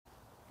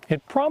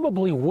It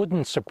probably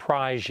wouldn't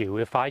surprise you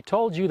if I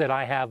told you that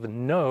I have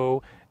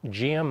no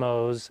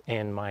GMOs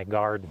in my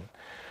garden.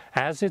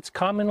 As it's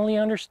commonly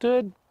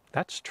understood,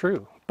 that's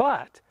true.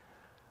 But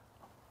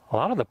a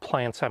lot of the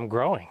plants I'm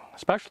growing,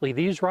 especially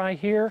these right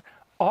here,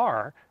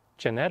 are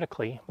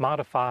genetically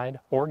modified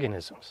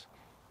organisms.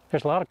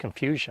 There's a lot of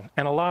confusion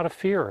and a lot of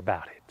fear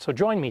about it. So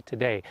join me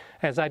today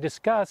as I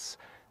discuss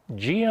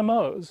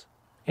GMOs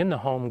in the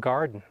home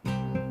garden.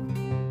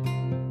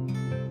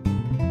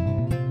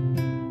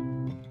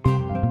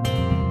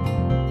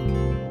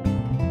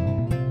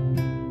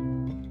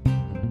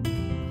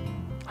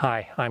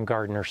 Hi, I'm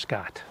Gardener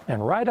Scott,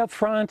 and right up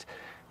front,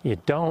 you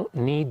don't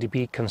need to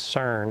be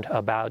concerned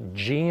about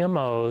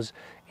GMOs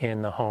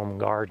in the home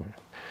garden.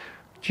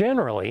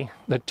 Generally,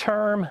 the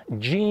term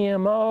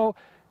GMO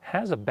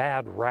has a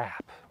bad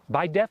rap.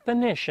 By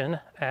definition,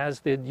 as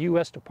the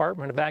U.S.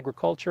 Department of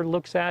Agriculture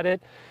looks at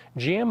it,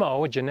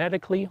 GMO, a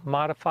genetically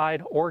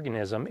modified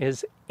organism,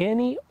 is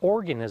any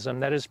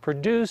organism that is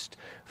produced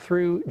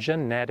through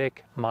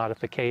genetic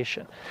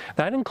modification.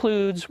 That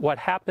includes what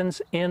happens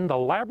in the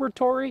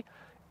laboratory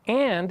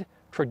and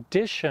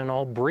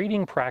traditional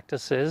breeding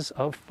practices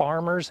of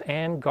farmers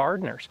and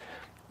gardeners.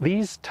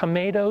 These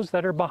tomatoes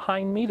that are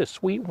behind me, the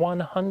Sweet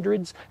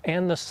 100s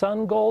and the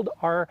Sun Gold,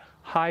 are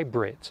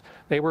hybrids.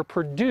 They were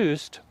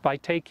produced by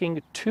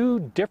taking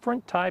two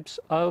different types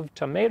of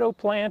tomato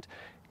plant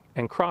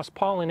and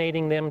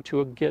cross-pollinating them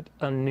to get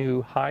a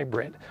new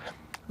hybrid.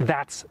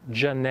 That's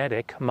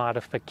genetic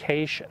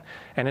modification,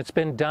 and it's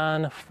been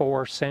done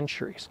for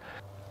centuries.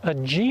 A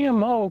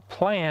GMO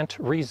plant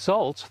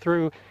results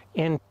through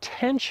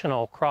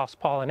intentional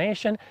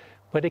cross-pollination,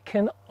 but it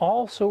can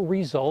also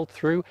result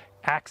through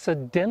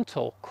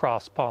accidental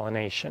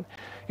cross-pollination.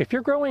 If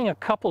you're growing a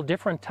couple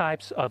different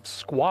types of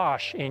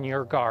squash in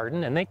your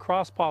garden and they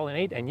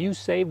cross-pollinate and you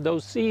save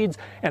those seeds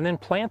and then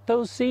plant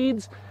those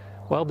seeds,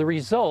 well, the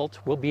result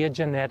will be a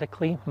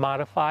genetically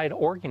modified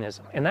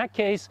organism. In that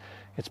case,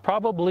 it's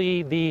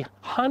probably the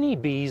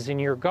honeybees in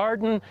your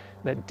garden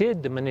that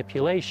did the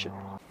manipulation.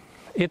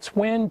 It's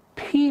when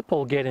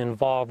people get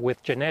involved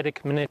with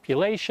genetic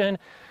manipulation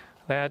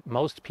that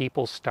most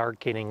people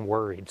start getting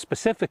worried,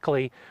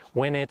 specifically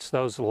when it's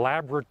those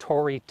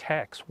laboratory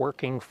techs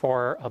working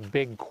for a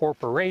big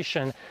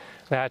corporation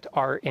that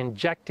are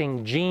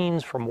injecting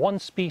genes from one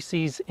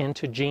species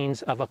into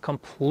genes of a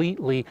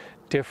completely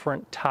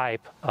different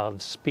type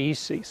of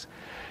species.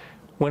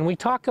 When we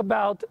talk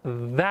about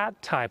that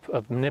type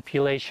of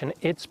manipulation,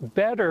 it's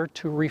better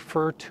to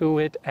refer to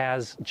it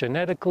as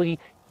genetically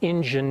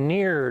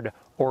engineered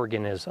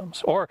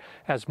organisms, or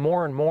as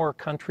more and more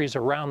countries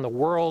around the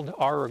world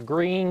are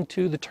agreeing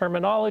to the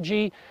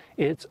terminology,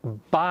 it's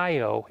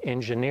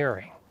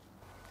bioengineering.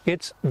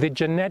 It's the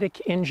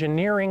genetic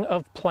engineering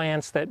of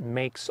plants that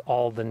makes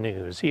all the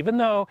news. Even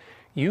though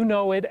you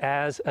know it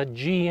as a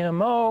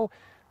GMO,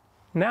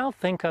 now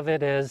think of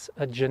it as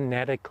a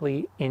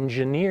genetically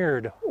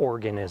engineered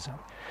organism.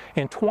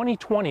 In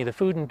 2020, the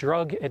Food and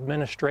Drug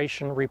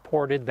Administration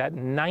reported that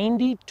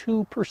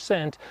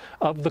 92%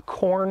 of the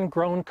corn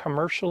grown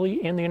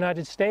commercially in the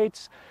United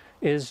States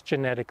is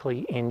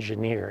genetically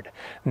engineered.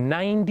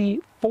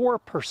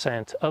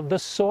 94% of the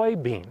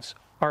soybeans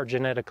are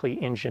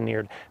genetically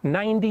engineered.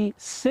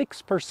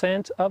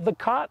 96% of the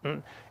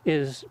cotton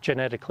is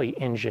genetically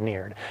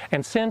engineered.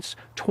 And since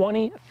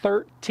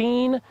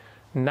 2013,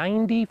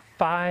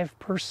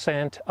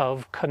 95%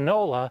 of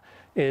canola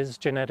is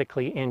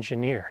genetically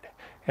engineered.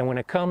 And when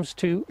it comes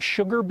to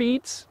sugar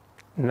beets,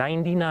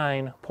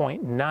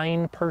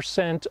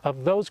 99.9%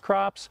 of those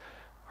crops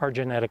are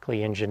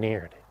genetically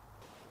engineered.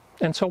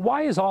 And so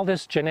why is all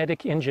this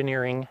genetic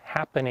engineering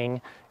happening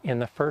in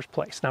the first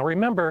place? Now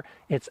remember,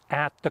 it's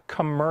at the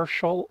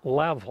commercial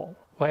level,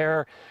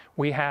 where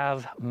we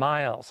have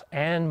miles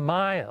and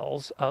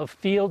miles of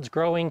fields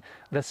growing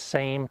the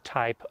same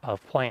type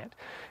of plant.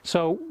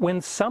 So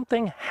when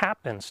something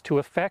happens to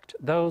affect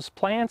those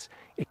plants,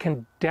 it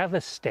can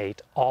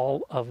devastate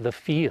all of the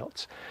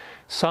fields.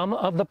 Some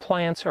of the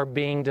plants are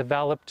being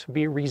developed to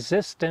be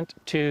resistant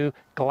to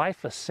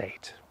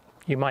glyphosate.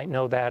 You might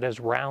know that as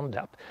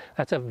Roundup.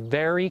 That's a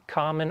very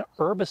common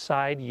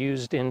herbicide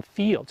used in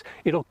fields.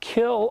 It'll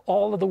kill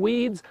all of the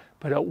weeds,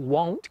 but it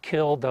won't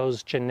kill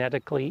those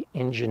genetically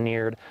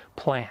engineered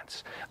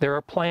plants. There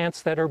are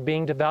plants that are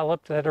being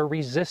developed that are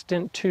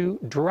resistant to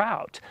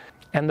drought,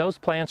 and those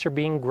plants are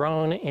being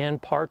grown in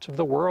parts of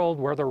the world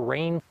where the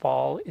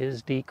rainfall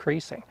is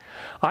decreasing.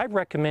 I've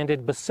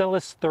recommended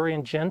Bacillus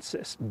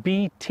thuringiensis,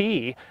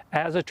 BT,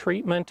 as a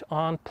treatment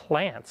on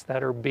plants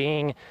that are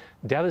being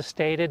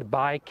devastated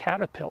by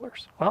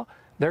caterpillars. Well,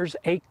 there's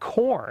a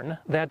corn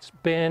that's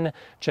been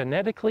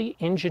genetically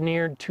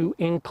engineered to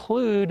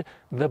include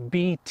the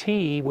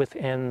BT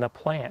within the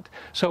plant.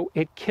 So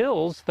it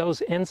kills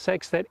those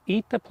insects that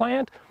eat the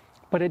plant,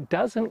 but it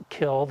doesn't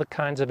kill the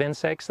kinds of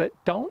insects that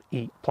don't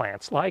eat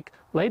plants, like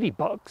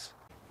ladybugs.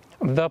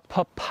 The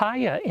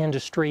papaya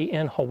industry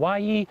in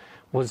Hawaii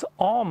was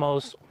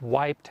almost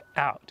wiped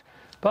out,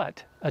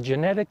 but a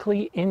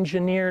genetically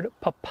engineered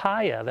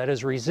papaya that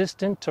is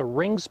resistant to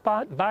ring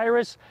spot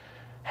virus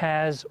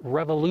has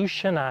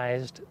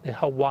revolutionized the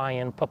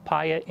Hawaiian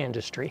papaya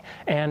industry,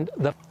 and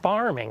the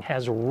farming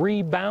has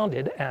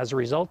rebounded as a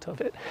result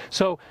of it.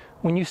 So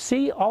when you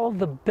see all of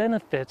the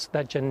benefits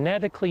that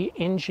genetically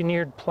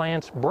engineered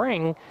plants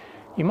bring,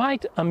 you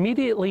might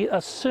immediately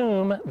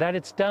assume that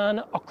it's done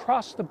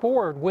across the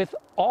board with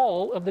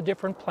all of the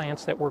different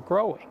plants that we're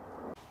growing.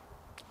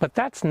 But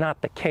that's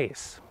not the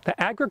case. The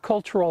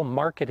Agricultural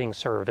Marketing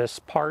Service,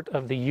 part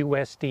of the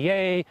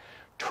USDA,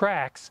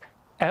 tracks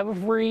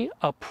every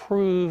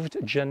approved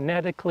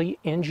genetically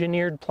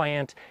engineered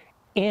plant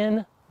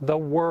in the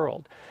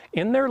world.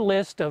 In their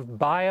list of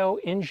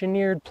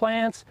bioengineered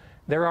plants,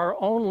 there are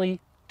only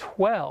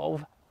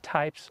 12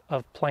 types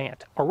of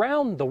plant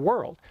around the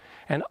world.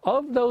 And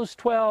of those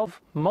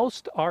 12,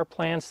 most are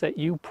plants that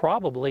you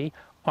probably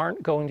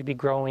aren't going to be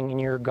growing in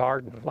your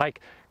garden, like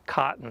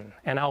cotton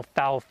and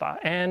alfalfa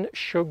and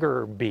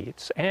sugar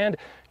beets, and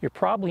you're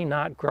probably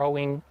not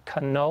growing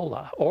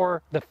canola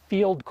or the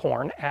field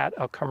corn at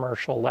a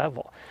commercial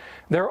level.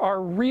 There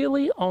are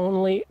really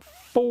only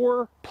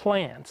 4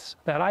 plants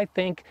that I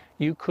think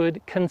you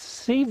could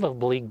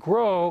conceivably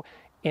grow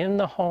in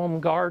the home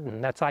garden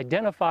that's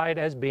identified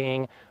as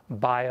being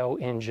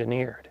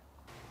bioengineered.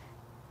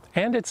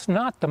 And it's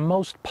not the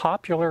most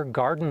popular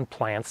garden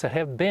plants that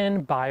have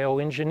been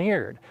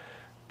bioengineered.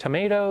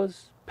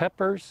 Tomatoes,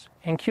 peppers,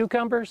 and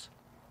cucumbers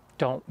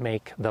don't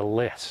make the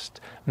list.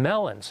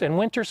 Melons and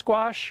winter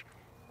squash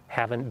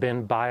haven't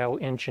been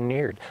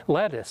bioengineered.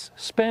 Lettuce,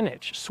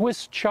 spinach,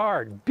 Swiss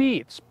chard,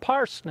 beets,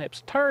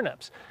 parsnips,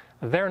 turnips,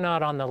 they're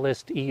not on the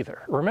list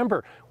either.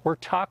 Remember, we're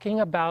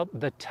talking about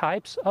the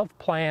types of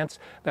plants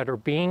that are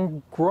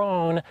being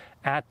grown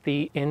at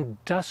the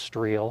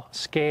industrial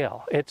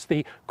scale. It's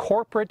the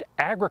corporate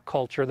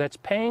agriculture that's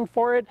paying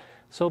for it,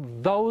 so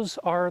those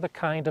are the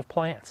kind of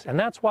plants. And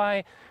that's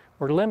why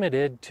we're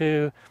limited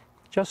to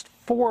just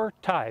 4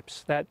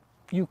 types that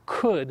you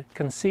could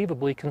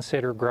conceivably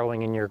consider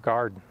growing in your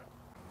garden.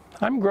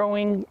 I'm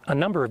growing a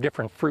number of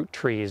different fruit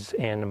trees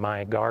in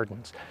my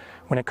gardens.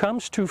 When it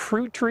comes to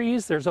fruit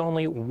trees, there's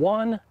only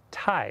one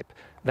type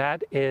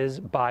that is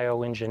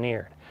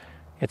bioengineered.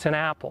 It's an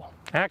apple.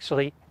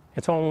 Actually,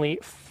 it's only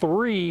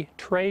 3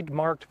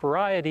 trademarked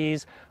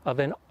varieties of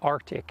an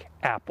Arctic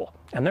apple,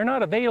 and they're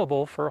not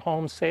available for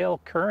home sale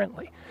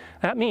currently.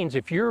 That means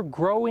if you're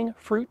growing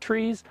fruit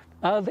trees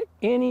of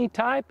any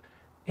type,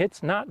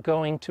 it's not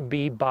going to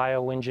be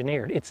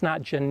bioengineered. It's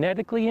not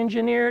genetically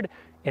engineered.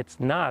 It's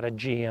not a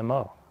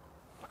GMO.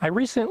 I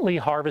recently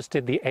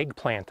harvested the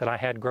eggplant that I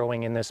had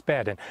growing in this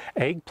bed, and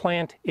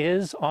eggplant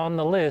is on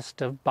the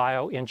list of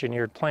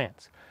bioengineered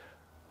plants.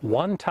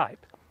 One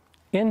type,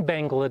 in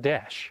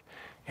Bangladesh.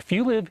 If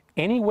you live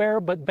anywhere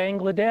but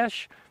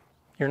Bangladesh,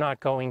 you're not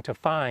going to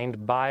find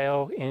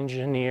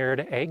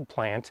bioengineered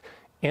eggplant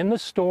in the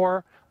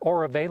store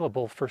or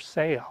available for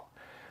sale.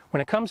 When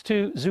it comes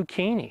to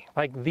zucchini,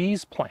 like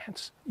these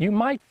plants, you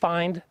might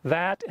find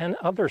that and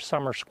other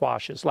summer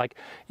squashes like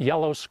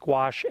yellow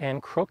squash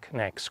and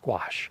crookneck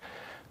squash.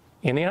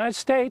 In the United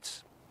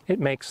States,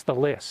 it makes the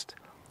list.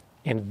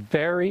 In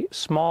very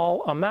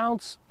small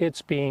amounts,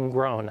 it's being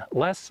grown.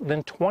 Less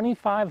than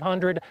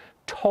 2,500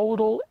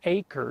 total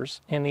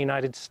acres in the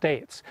United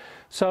States.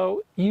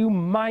 So you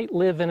might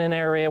live in an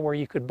area where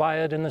you could buy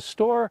it in the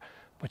store,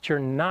 but you're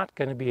not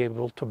going to be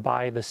able to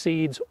buy the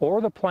seeds or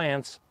the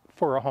plants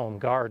for a home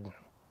garden.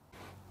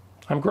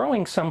 I'm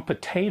growing some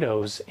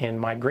potatoes in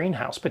my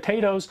greenhouse.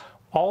 Potatoes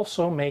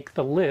also make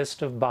the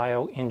list of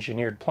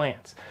bioengineered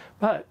plants,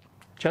 but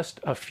just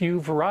a few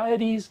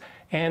varieties,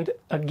 and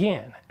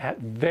again, at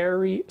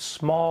very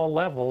small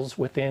levels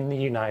within the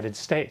United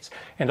States,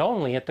 and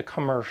only at the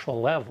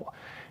commercial level.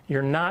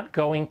 You're not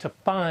going to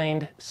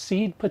find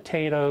seed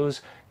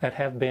potatoes that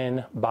have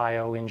been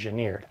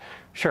bioengineered.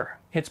 Sure,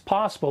 it's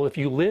possible if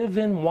you live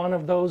in one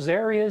of those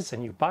areas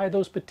and you buy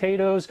those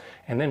potatoes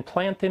and then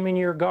plant them in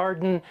your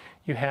garden,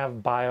 you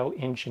have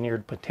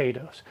bioengineered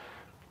potatoes.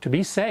 To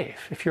be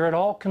safe, if you're at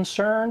all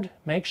concerned,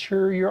 make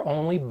sure you're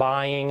only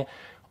buying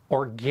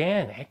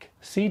organic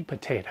seed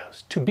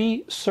potatoes. To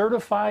be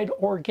certified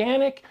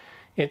organic,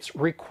 it's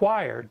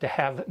required to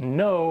have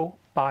no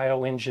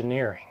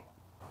bioengineering.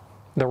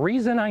 The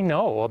reason I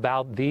know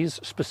about these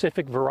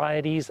specific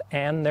varieties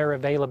and their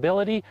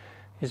availability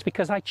is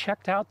because I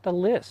checked out the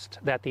list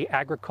that the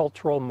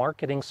Agricultural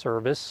Marketing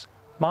Service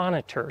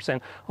monitors,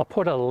 and I'll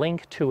put a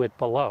link to it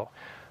below.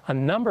 A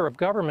number of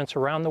governments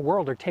around the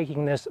world are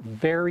taking this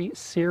very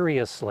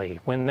seriously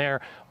when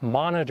they're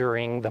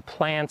monitoring the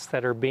plants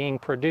that are being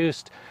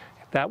produced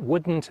that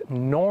wouldn't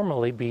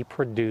normally be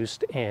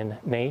produced in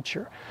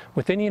nature.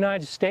 Within the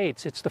United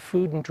States, it's the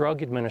Food and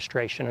Drug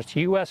Administration, it's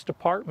the U.S.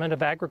 Department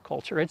of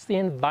Agriculture, it's the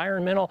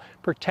Environmental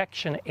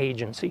Protection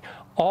Agency,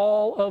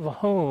 all of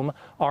whom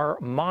are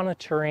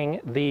monitoring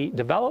the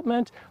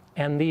development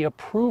and the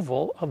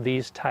approval of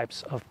these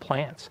types of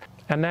plants.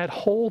 And that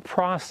whole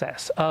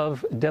process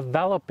of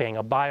developing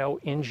a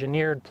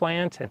bioengineered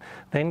plant and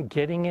then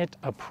getting it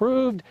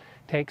approved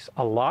takes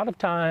a lot of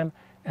time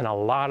and a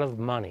lot of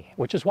money,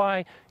 which is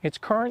why it's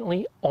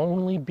currently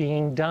only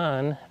being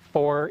done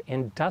for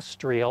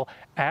industrial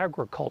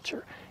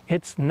agriculture.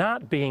 It's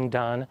not being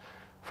done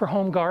for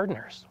home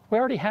gardeners. We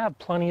already have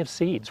plenty of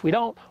seeds. We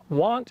don't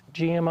want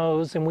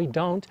GMOs and we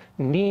don't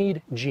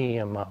need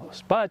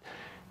GMOs. But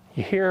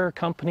you hear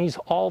companies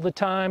all the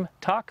time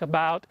talk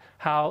about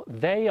how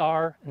they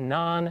are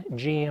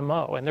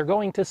non-GMO and they're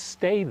going to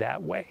stay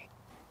that way.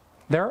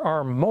 There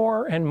are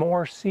more and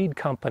more seed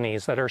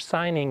companies that are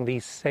signing the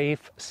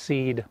Safe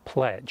Seed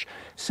Pledge,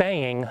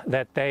 saying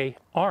that they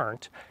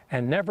aren't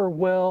and never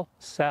will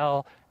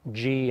sell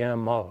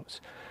GMOs.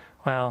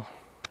 Well,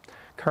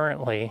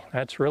 currently,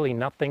 that's really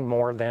nothing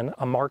more than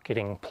a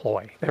marketing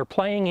ploy. They're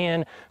playing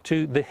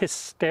into the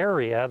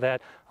hysteria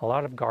that a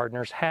lot of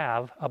gardeners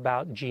have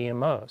about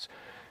GMOs.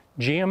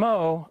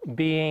 GMO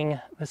being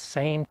the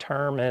same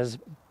term as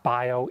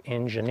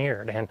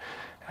bioengineered. And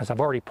as I've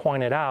already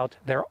pointed out,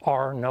 there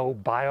are no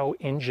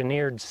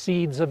bioengineered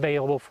seeds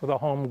available for the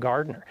home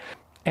gardener.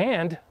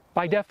 And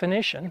by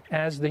definition,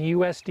 as the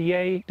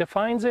USDA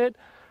defines it,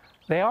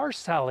 they are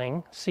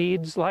selling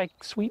seeds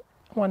like Sweet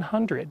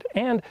 100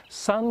 and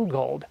Sun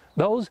Gold.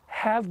 Those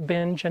have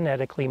been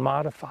genetically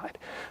modified.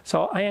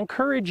 So I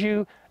encourage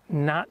you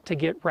not to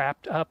get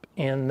wrapped up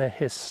in the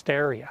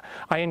hysteria.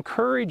 I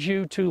encourage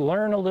you to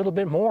learn a little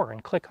bit more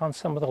and click on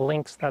some of the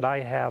links that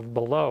I have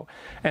below,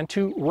 and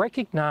to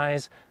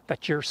recognize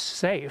that you're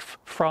safe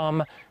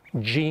from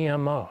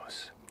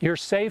GMOs. You're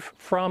safe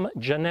from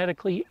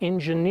genetically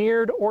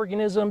engineered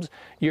organisms.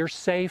 You're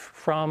safe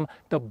from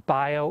the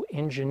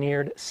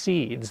bioengineered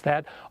seeds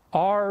that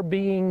are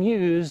being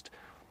used,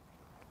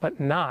 but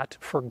not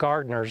for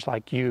gardeners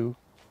like you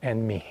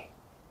and me.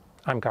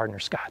 I'm Gardener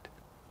Scott.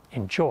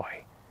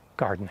 Enjoy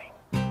gardening.